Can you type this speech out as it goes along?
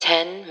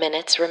10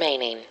 minutes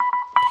remaining.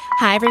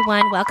 Hi,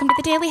 everyone. Welcome to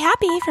the Daily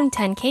Happy from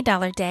 10K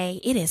Dollar Day.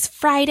 It is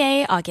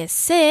Friday,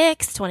 August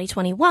 6th,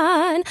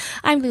 2021.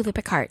 I'm Lulu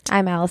Picard.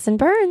 I'm Allison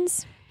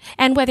Burns.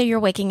 And whether you're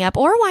waking up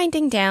or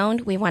winding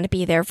down, we want to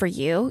be there for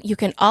you. You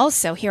can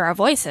also hear our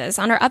voices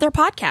on our other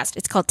podcast.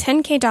 It's called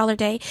 10K Dollar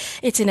Day.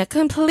 It's in a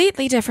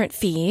completely different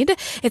feed.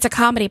 It's a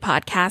comedy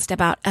podcast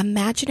about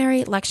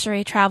imaginary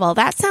luxury travel.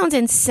 That sounds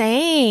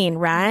insane,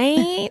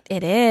 right?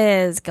 It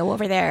is. Go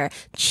over there.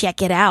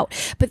 Check it out.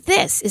 But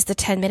this is the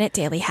 10-minute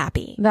Daily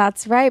Happy.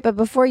 That's right. But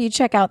before you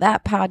check out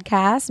that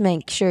podcast,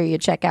 make sure you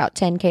check out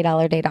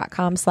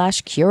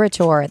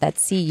 10kdollarday.com/curateur.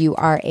 That's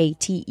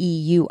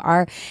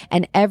CURATEUR.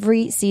 And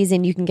every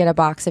season, you can get a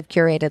box of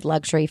curated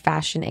luxury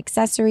fashion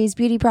accessories,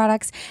 beauty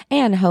products,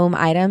 and home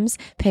items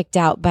picked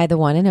out by the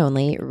one and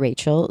only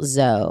Rachel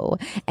Zoe.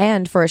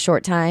 And for a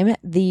short time,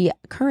 the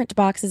current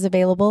box is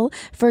available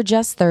for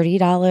just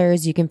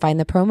 $30. You can find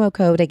the promo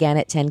code again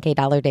at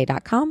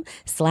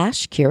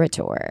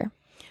 10kdollarday.com/curateur.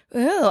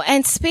 Ooh,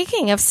 and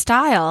speaking of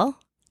style,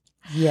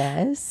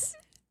 Yes.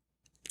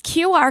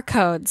 QR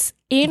codes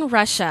in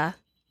Russia,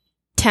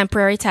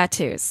 temporary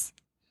tattoos.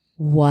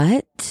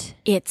 What?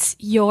 It's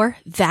your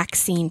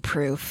vaccine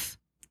proof.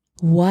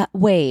 What?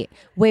 Wait.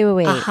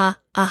 Okay,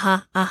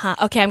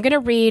 I'm going to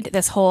read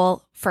this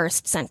whole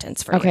first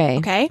sentence for you.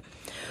 Okay.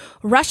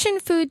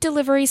 Russian food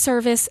delivery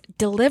service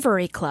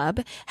Delivery Club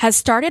has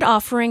started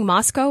offering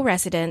Moscow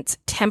residents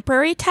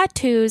temporary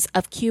tattoos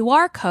of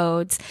QR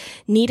codes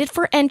needed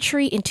for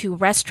entry into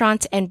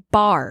restaurants and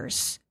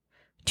bars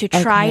to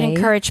try and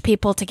encourage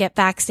people to get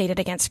vaccinated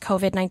against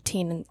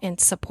COVID-19 and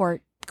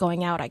support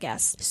going out, I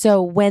guess.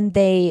 So when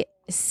they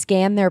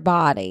scan their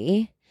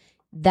body,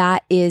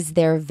 that is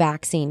their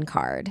vaccine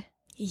card.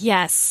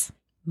 Yes.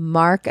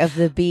 Mark of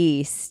the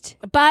beast.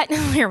 But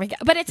here we go.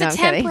 But it's a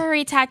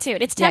temporary tattoo.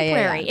 It's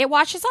temporary. Yeah. It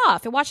washes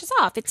off.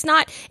 It's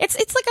not, it's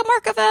like a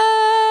mark of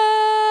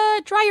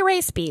a dry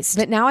erase beast.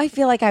 But now I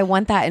feel like I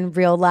want that in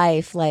real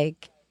life.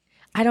 Like,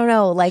 I don't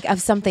know, like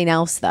of something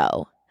else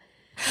though.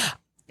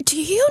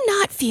 Do you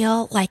not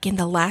feel like in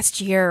the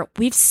last year,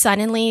 we've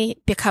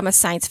suddenly become a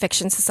science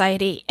fiction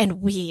society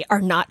and we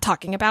are not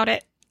talking about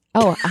it?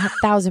 Oh,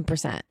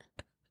 1,000%.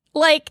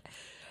 Like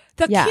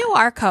the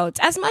QR codes,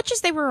 as much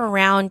as they were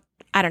around,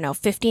 I don't know,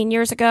 15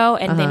 years ago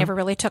and they never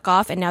really took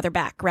off and now they're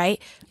back,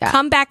 right? Yeah.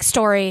 Comeback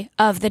story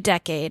of the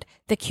decade,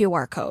 the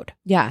QR code.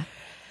 Yeah.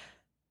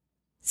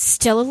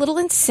 Still a little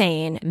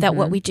insane that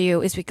what we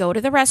do is we go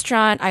to the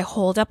restaurant, I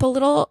hold up a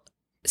little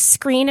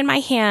screen in my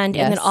hand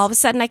and then all of a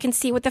sudden I can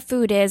see what the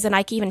food is and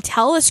I can even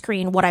tell the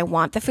screen what I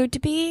want the food to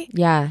be.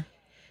 Yeah.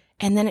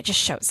 And then it just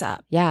shows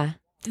up. Yeah.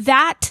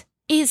 That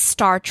is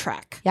Star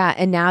Trek. Yeah.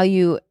 And now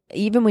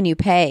even when you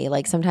pay,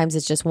 like sometimes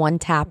it's just one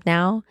tap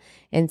now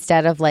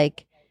instead of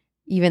like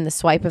even the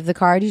swipe of the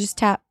card. You just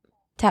tap.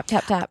 And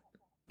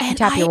you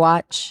tap your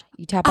watch.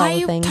 You tap all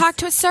the things. I talked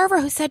to a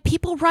server who said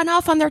people run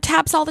off on their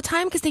taps all the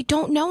time because they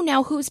don't know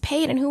now who's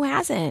paid and who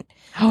hasn't.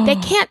 They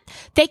can't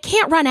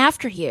run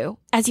after you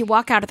as you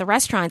walk out of the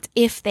restaurants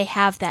if they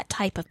have that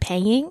type of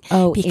paying.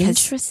 Oh, because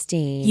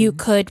interesting. You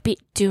could be.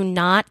 Do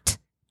not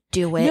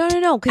do it.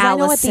 No. Because I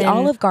know at the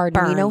Olive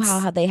Garden, you know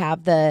how they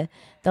have the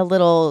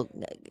little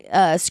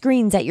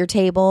screens at your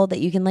table that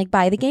you can like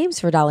buy the games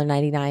for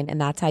 $1.99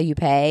 and that's how you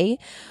pay.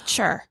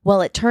 Sure.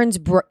 Well, it turns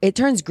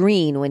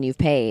green when you've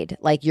paid.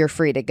 Like you're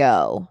free to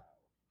go.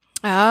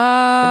 Oh,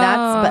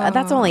 But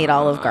that's only at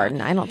Olive Garden.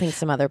 I don't think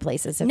some other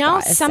places have. No,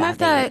 some of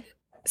the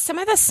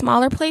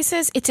smaller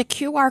places, it's a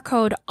QR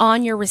code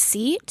on your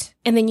receipt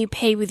and then you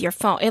pay with your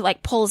phone. It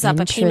like pulls up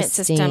a payment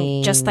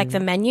system just like the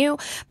menu,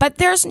 but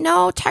there's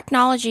no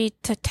technology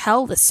to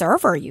tell the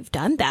server you've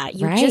done that.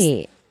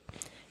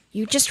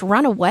 You just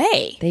run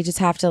away. They just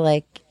have to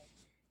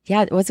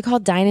what's it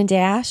called? Dine and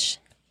Dash?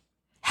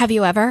 Have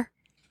you ever?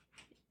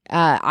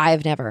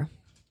 I've never.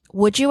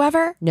 Would you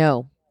ever?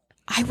 No.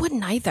 I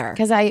wouldn't either.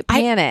 Because I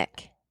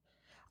panic.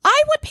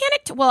 I would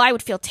panic. Well, I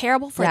would feel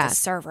terrible for the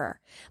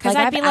server. Because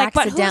I'd be like,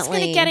 but who's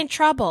going to get in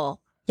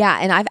trouble? Yeah,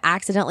 and I've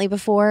accidentally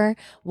before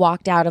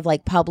walked out of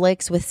like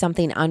Publix with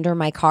something under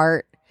my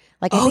cart.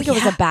 Like I think it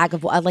was a bag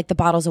of like the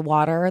bottles of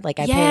water. Like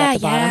I paid at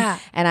the bottom,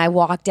 and I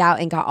walked out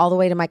and got all the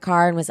way to my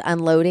car and was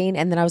unloading,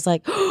 and then I was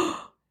like,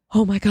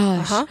 "Oh my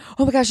gosh,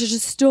 oh my gosh, I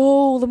just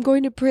stole! I'm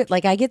going to print."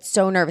 Like I get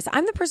so nervous.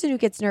 I'm the person who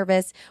gets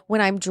nervous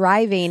when I'm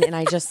driving and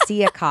I just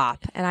see a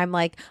cop, and I'm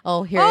like,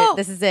 "Oh,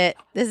 this is it.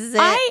 This is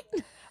it."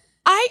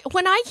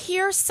 When I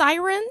hear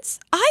sirens,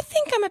 I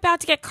think I'm about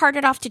to get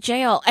carted off to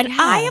jail. And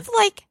I have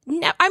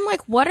I'm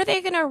like, what are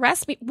they going to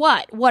arrest me?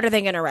 What are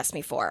they going to arrest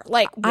me for?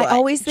 Like, what? I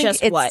always think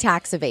Just it's what?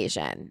 tax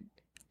evasion.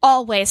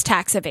 Always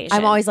tax evasion.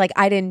 I'm always like,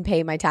 I didn't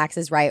pay my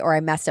taxes right or I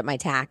messed up my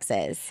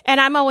taxes.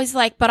 And I'm always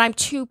like, but I'm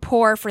too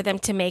poor for them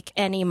to make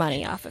any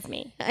money off of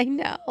me. I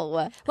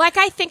know. Like,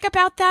 I think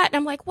about that and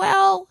I'm like,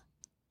 well,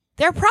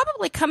 they're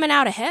probably coming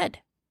out ahead.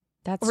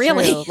 That's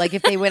really true. Like,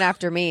 if they went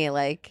after me,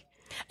 like...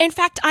 In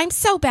fact, I'm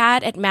so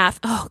bad at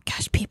math. Oh,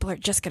 gosh, people are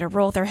just going to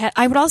roll their head.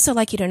 I would also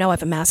like you to know I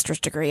have a master's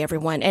degree,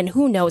 everyone, and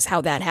who knows how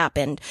that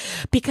happened.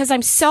 Because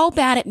I'm so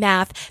bad at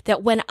math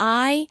that when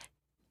I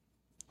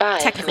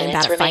technically I'm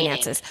bad at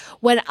finances.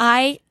 When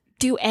I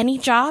do any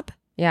job,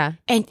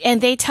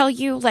 and they tell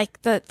you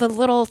like the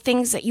little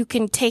things that you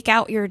can take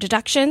out your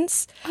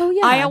deductions,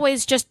 I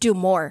always just do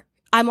more.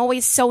 I'm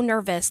always so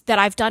nervous that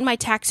I've done my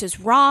taxes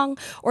wrong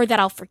or that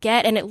I'll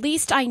forget. And at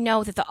least I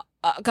know that the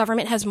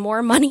government has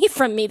more money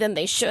from me than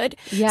they should.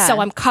 Yeah.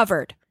 So I'm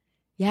covered.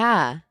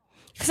 Yeah.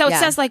 So it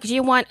says like, do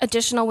you want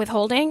additional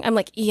withholding? I'm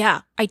like,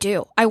 yeah, I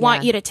do. I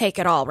want you to take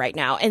it all right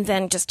now. And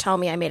then just tell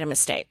me I made a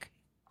mistake.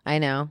 I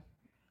know.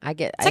 I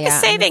get it's like a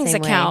savings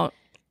account.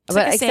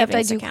 But except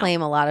I do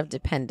claim a lot of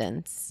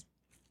dependents.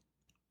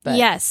 But,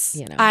 yes,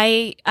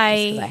 I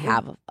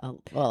have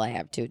I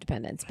have 2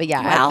 dependents, but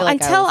yeah. Well, I feel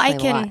like until I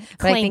can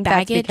claim I think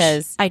baggage,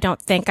 because I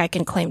don't think I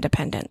can claim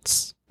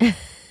dependents.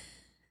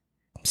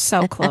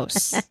 So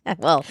close.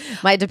 Well,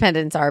 my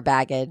dependents are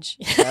baggage.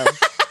 So.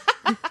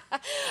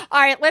 All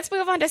right, let's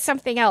move on to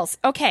something else.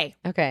 Okay.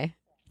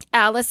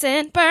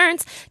 Allison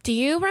Burns, do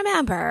you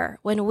remember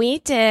when we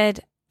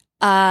did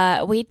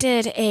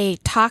a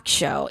talk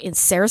show in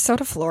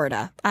Sarasota,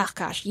 Florida? Oh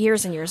gosh,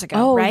 years and years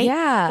ago, right?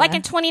 Yeah. Like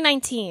in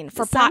 2019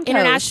 for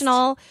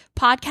International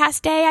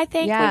Podcast Day, I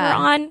think we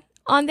were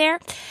on there.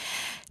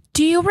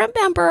 Do you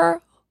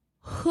remember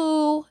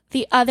who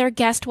the other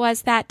guest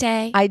was that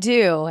day? I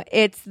do.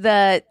 It's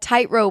the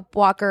tightrope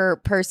walker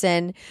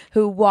person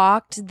who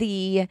walked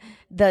the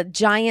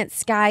giant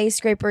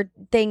skyscraper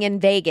thing in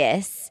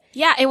Vegas.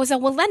 Yeah, it was a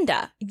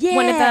Walenda. Yeah,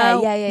 one of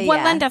the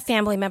Walenda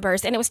family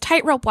members, and it was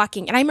tightrope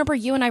walking. And I remember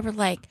you and I were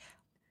like,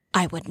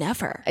 I would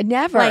never.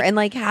 Like, and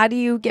like, how do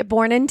you get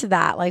born into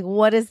that? Like,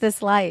 what is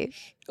this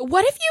life?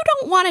 What if you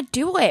don't want to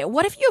do it?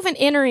 What if you have an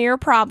inner ear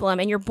problem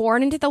and you're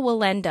born into the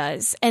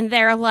Walendas and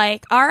they're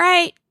like, all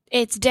right,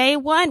 it's day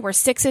 1. We're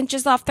 6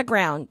 inches off the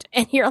ground.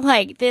 And you're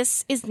like,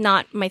 this is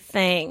not my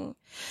thing.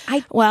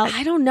 I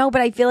don't know,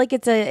 but I feel like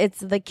it's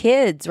the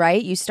kids,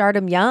 right? You start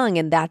them young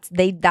and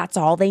that's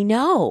all they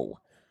know.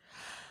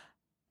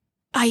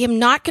 I am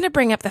not going to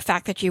bring up the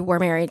fact that you were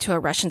married to a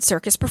Russian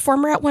circus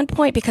performer at one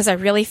point because I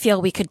really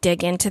feel we could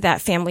dig into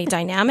that family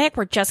dynamic.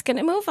 We're just going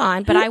to move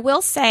on. But I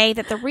will say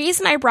that the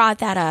reason I brought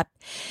that up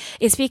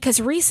is because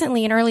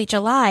recently in early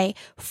July,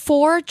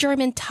 4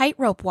 German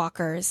tightrope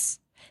walkers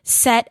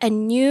set a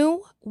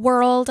new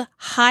world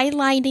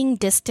highlighting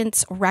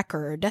distance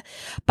record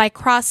by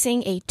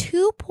crossing a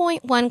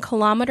 2.1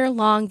 kilometer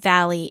long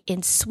valley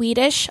in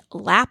Swedish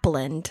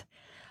Lapland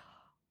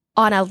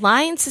on a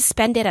line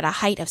suspended at a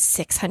height of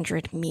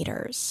 600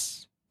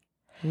 meters.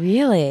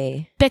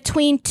 Really?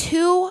 Between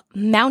 2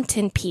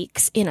 mountain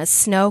peaks in a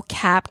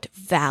snow-capped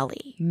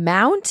valley.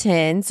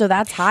 Mountain? So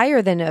that's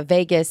higher than a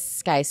Vegas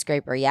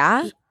skyscraper,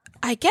 yeah?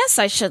 I guess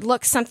I should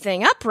look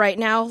something up right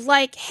now.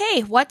 Like,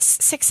 hey,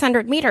 what's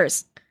 600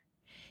 meters?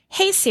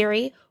 Hey,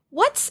 Siri,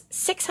 what's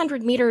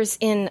 600 meters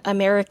in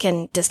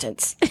American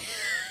distance? I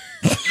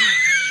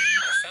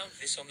found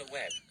this on the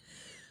web.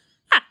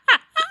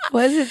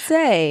 What does it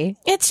say?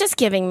 It's just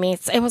giving me.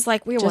 It was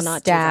like, we will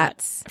not stats. do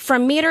that.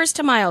 From meters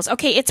to miles.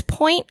 Okay, it's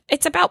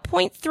about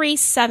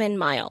 0.37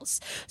 miles.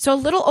 So a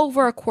little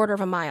over a quarter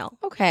of a mile.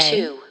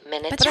 Okay. 2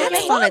 minutes. But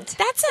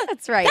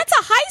that's right. That's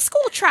a high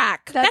school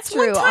track. That's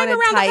true. One time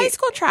around the high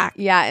school track.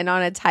 Yeah, and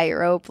on a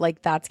tightrope,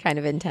 like that's kind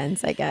of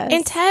intense, I guess.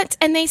 Intense.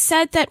 And they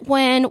said that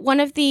when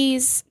one of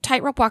these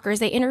tightrope walkers,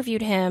 they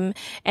interviewed him,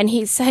 and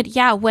he said,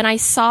 yeah, when I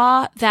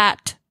saw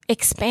that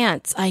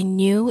expanse, I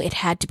knew it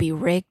had to be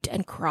rigged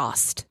and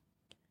crossed.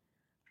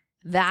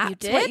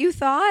 That's what you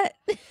thought?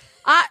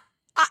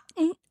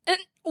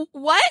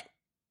 What?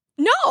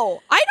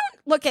 No, I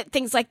don't look at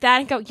things like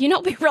that and go, you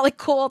know, it'd be really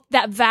cool,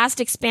 that vast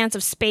expanse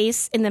of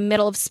space in the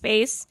middle of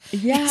space.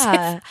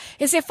 Yeah.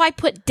 As if I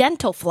put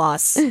dental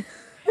floss and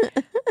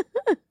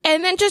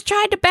then just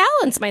tried to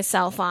balance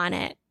myself on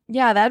it.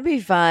 Yeah, that'd be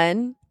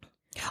fun.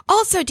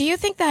 Also, do you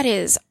think that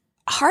is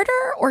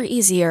harder or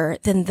easier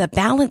than the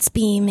balance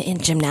beam in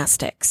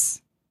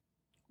gymnastics?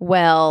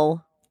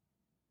 Well,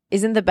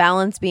 isn't the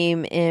balance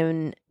beam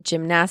in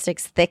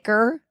gymnastics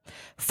thicker?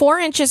 4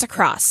 inches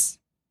across.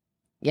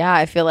 Yeah,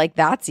 I feel like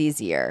that's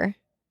easier.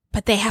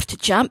 But they have to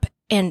jump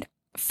and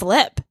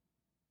flip.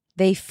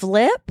 They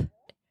flip?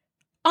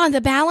 On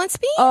the balance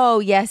beam? Oh,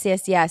 yes.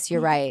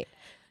 You're right.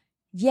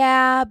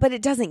 Yeah, but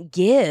it doesn't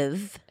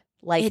give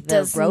like it the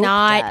does rope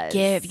not does.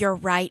 give. You're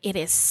right. It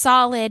is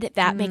solid.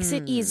 That makes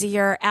it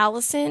easier.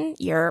 Allison,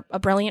 you're a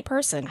brilliant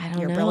person.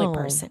 You're a brilliant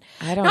person.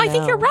 I don't know. I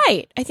think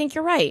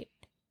you're right.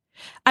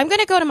 I'm going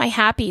to go to my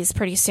happies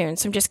pretty soon.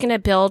 So I'm just going to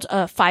build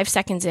 5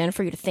 seconds in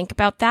for you to think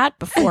about that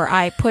before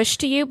I push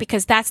to you,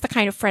 because that's the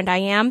kind of friend I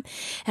am.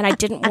 And I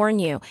didn't warn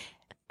you.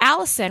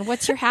 Allison,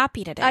 what's your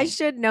happy today? I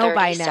should know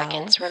by now. 30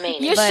 seconds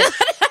remaining. You should.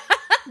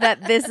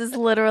 That this is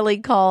literally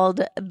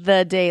called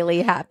the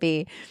Daily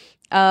Happy.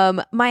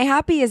 My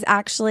happy is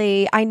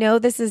actually, I know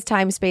this is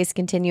time space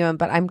continuum,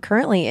 but I'm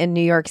currently in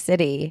New York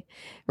City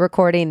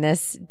recording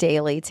this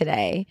daily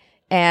today.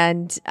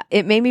 And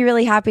it made me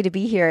really happy to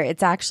be here.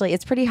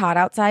 It's pretty hot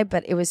outside,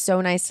 but it was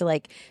so nice to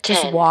like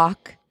just 10,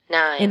 walk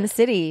 9, in the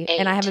city. 8,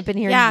 and I haven't been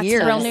here Yeah, in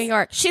years. it's real New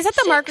York. She's at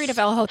the 6,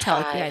 Margaritaville Hotel,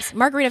 you guys.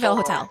 Margaritaville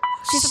 5, Hotel.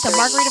 She's at the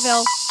 4,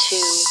 Margaritaville 2,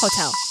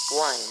 Hotel.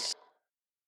 1.